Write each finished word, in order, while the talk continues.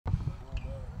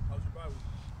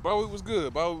Bye week was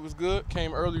good. Bye week was good.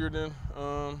 Came earlier than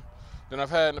I've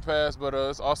had in the past, but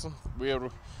it's awesome. We able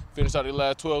to finish out the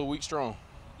last 12 weeks strong.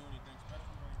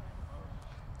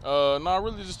 Nah,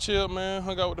 really just chilled, man.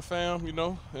 Hung out with the fam,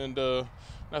 and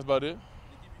that's about it.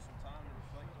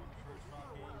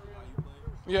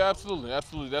 Yeah, absolutely,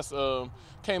 absolutely. That's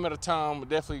came at a time,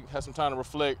 definitely had some time to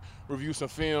reflect, review some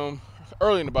film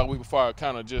early in the bye week before I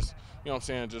kind of just,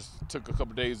 just took a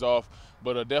couple days off.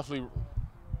 But definitely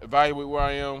evaluate where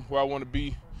I am, where I want to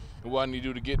be, and what I need to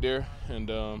do to get there, and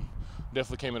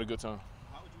definitely came at a good time.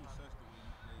 How would you assess the way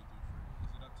you played through spring?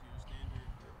 Is it up to your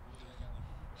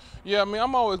standard? Yeah, I mean,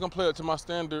 I'm always gonna play up to my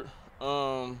standard.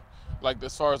 Like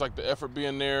as far as like the effort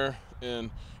being there, and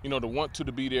the want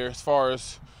to be there. As far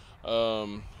as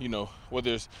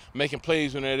whether it's making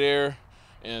plays when they're there,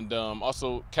 and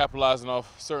also capitalizing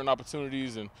off certain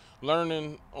opportunities and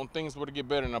learning on things where to get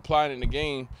better and applying it in the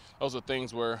game. Those are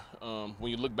things where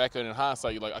when you look back at it in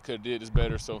hindsight, you're like, I could have did this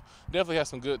better. So definitely had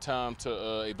some good time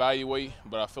to evaluate,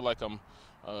 but I feel like I'm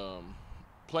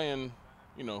playing,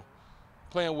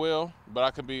 playing well, but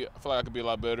I feel like I could be a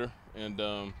lot better, and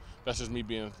that's just me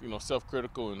being,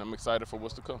 self-critical, and I'm excited for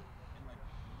what's to come. And like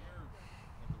when you're at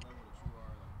the level that you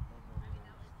are, like overall,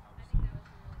 like obviously you're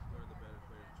the better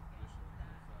player at your position in the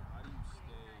NFL. How do you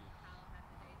stay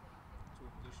to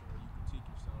a position where you critique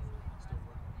yourself and still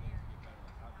work on things to get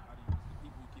better? Like how do you the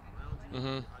people you keep around you?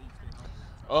 How do you stay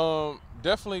humble?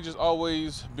 Definitely just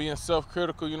always being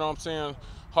self-critical, you know what I'm saying?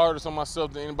 Hardest on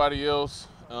myself than anybody else.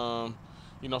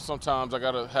 Sometimes I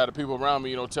gotta have the people around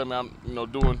me, tell me I'm,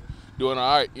 doing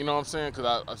all right, you know what I'm saying?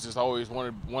 Because I just always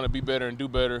want to be better and do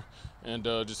better, and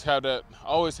just have that.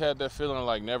 Always had that feeling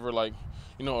like never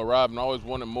arriving. Always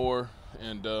wanted more,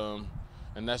 and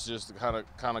that's just the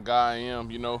kind of guy I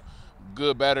am,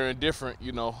 good, bad, or indifferent.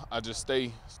 I just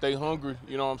stay hungry,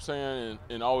 you know what I'm saying,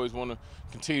 and always want to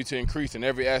continue to increase in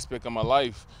every aspect of my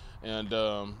life, and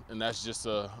that's just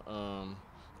a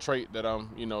trait that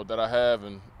that I have,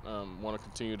 and want to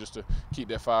continue just to keep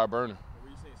that fire burning. Or were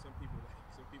you saying some people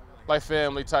Like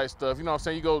family type stuff, you know what I'm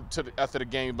saying? You go to after the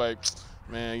game, like,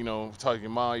 man, talk to your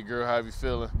mom, your girl, how you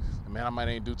feeling? Man, I might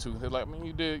ain't do too. They're like, man,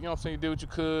 you did, you know what I'm saying? You did what you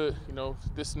could,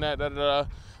 this and that, da da da.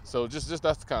 So just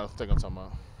that's the kind of thing I'm talking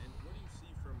about. And what do you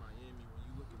see from Miami when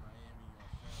you look at Miami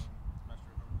on film? I'm not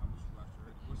sure how much you watched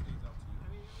already. What stands out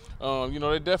to you?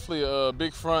 They're definitely a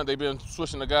big front. They've been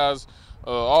switching the guys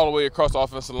all the way across the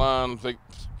offensive line.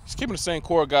 It's keeping the same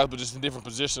core guys, but just in different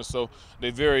positions. So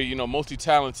they're very,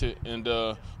 multi-talented and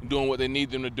doing what they need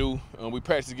them to do. We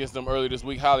practiced against them earlier this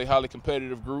week. Highly, highly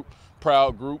competitive group,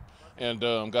 proud group, and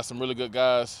got some really good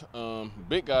guys,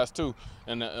 big guys too,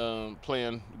 and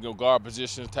playing guard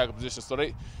positions, tackle positions. So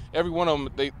every one of them,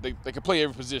 they can play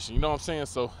every position. You know what I'm saying?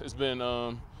 So they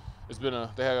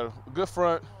had a good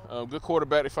front, good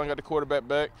quarterback. They finally got the quarterback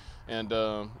back, and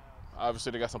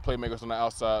obviously they got some playmakers on the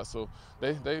outside. So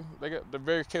they're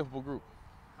very capable group.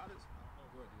 How does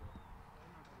go ahead,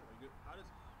 are you good?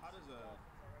 How does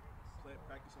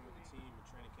practicing with the team and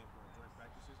training camp or joint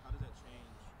practices? How does that change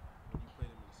when you play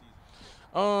them in the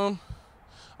season?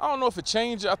 I don't know if it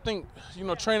changed. I think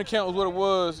training camp was what it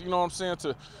was. You know what I'm saying,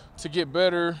 to get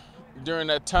better during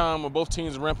that time when both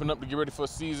teams are ramping up to get ready for a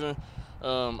season.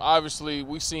 Obviously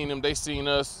we seen them, they seen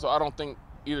us. So I don't think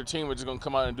either team are just gonna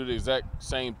come out and do the exact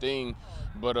same thing.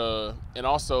 But and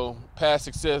also past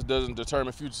success doesn't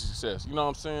determine future success. You know what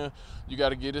I'm saying? You got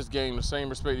to give this game the same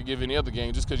respect you give any other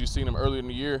game. Just because you've seen them earlier in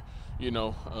the year,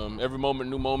 every moment,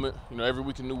 new moment. Every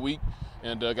week, a new week,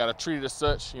 and got to treat it as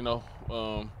such.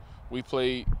 We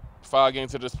played 5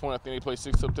 games to this point. I think they played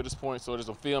 6 up to this point. So there's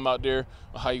a film out there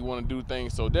on how you want to do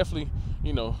things. So definitely,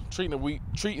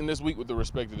 treating this week with the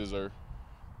respect it deserves.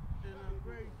 And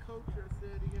Grady, coach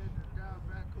said he had to dial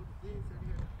back. Coach Dean said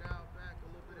he had to dial back a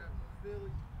little bit after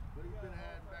Philly, but he's been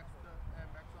adding back some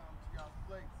to y'all's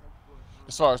plate so forth.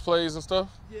 As far as plays and stuff.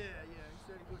 Yeah. He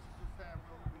said he wishes just had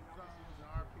rotary zones and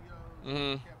RPOs.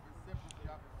 Mm-hmm. Kept it simple so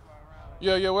y'all can fly around.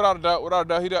 Yeah, without a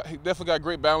doubt. He definitely got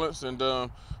great balance, and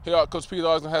Coach Pete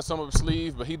always gonna have some of his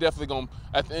sleeve, but he definitely gonna,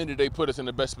 at the end of the day, put us in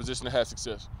the best position to have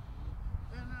success.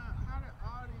 And how did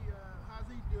Audie, how's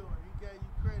he doing? He gave you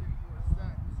credit for a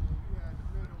sack, so you had the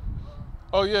middle.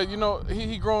 Oh yeah,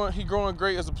 he growing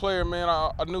great as a player, man.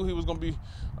 I knew he was gonna be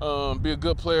a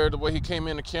good player the way he came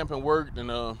into camp and worked,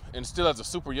 and still as a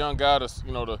super young guy,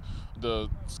 the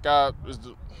sky is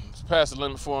past the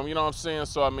limit for him. You know what I'm saying?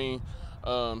 So I mean,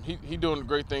 he doing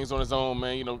great things on his own,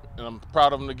 man. You know, and I'm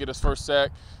proud of him to get his first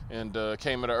sack, and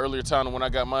came at an earlier time than when I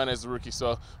got mine as a rookie.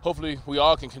 So hopefully we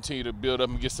all can continue to build up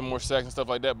and get some more sacks and stuff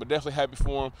like that. But definitely happy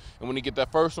for him. And when he get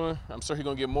that first one, I'm sure he's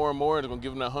gonna get more and more, and it's gonna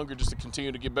give him that hunger just to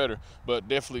continue to get better. But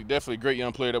definitely a great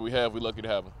young player that we have. We're lucky to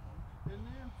have him. And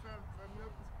then from your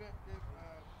perspective,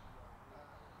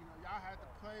 you know, y'all had to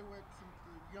play with some of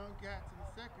the young cats in the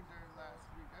secondary last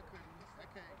week. That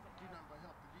can't do nothing but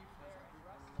help the defense, I think,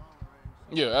 in the long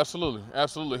range. Yeah,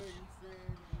 absolutely.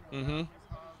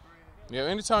 Yeah,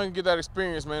 anytime you get that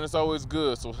experience, man, it's always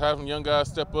good. So having young guys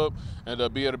step up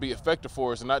and be able to be effective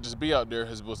for us and not just be out there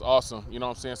was awesome. You know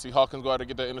what I'm saying? See Hawkins go out to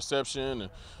get that interception,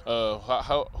 and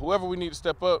whoever we need to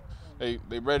step up, they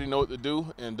ready know what to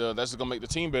do, and that's just gonna make the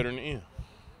team better in the end.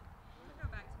 Go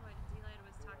back to what D-Lade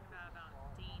was talking about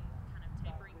Dean kind of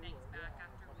tapering things back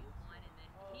after week 1, and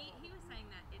then he was saying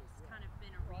that it's kind of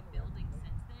been a rebuilding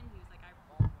since then. He was like,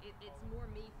 it's more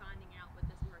me finding out what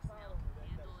this personnel can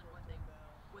handle and what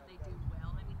they do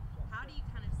well. I mean, how do you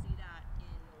kind of see that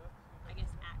in, I guess,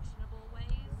 actionable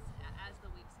ways as the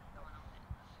weeks have gone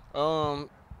on?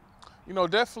 You know,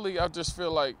 definitely I just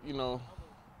feel like, you know,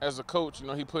 as a coach, you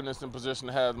know, he putting us in position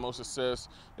to have the most success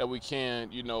that we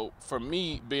can. You know, for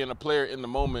me, being a player in the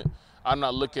moment, I'm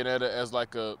not looking at it as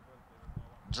like a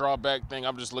drawback thing.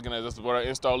 I'm just looking at this what our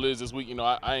install is this week. You know,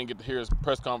 I ain't get to hear his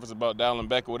press conference about dialing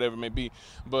back or whatever it may be,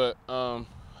 but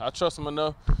I trust him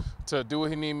enough to do what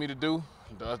he need me to do.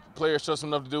 The players trust him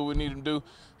enough to do what we need him to do.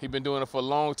 He's been doing it for a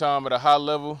long time at a high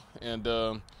level,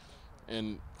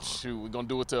 and shoot, we're gonna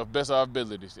do it to the best of our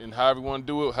abilities. And however we want to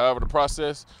do it, however the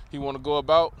process he want to go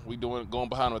about, we doing going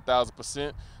behind him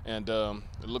 1,000%. And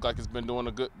it looked like it's been doing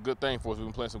a good thing for us. We've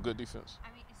been playing some good defense.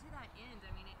 I mean, to that end,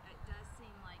 I mean, it does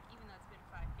seem like, even though it's been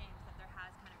 5 games, that there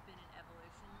has kind of been an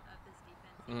evolution of this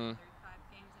defense through 5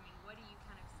 games. I mean, what do you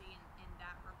kind of see in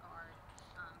that regard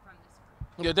from this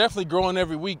group? Yeah, definitely growing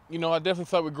every week. You know, I definitely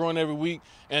feel like we're growing every week,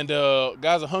 and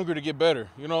guys are hungry to get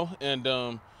better. You know, and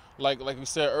like we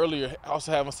said earlier,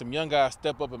 also having some young guys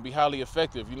step up and be highly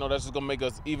effective. You know, that's just gonna make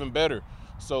us even better.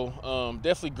 So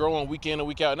definitely growing week in and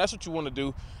week out, and that's what you want to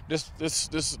do. This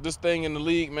thing in the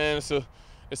league, man, it's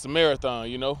a marathon.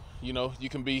 You know, you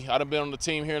can be. I've been on the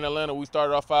team here in Atlanta. We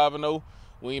started off 5-0.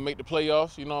 We didn't make the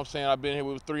playoffs. You know what I'm saying? I've been here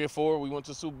with 3-4. We went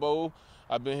to the Super Bowl.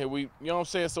 I've been here. You know what I'm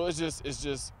saying? So it's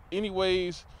just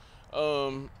anyways.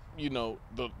 You know,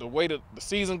 the way that the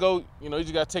season go, you know, you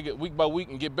just got to take it week by week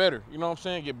and get better. You know what I'm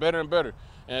saying? Get better and better.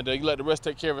 And you let the rest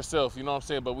take care of itself. You know what I'm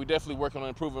saying? But we definitely working on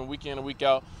improving week in and week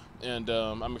out. And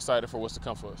I'm excited for what's to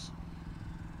come for us.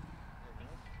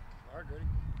 All right, Grady.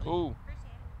 Cool.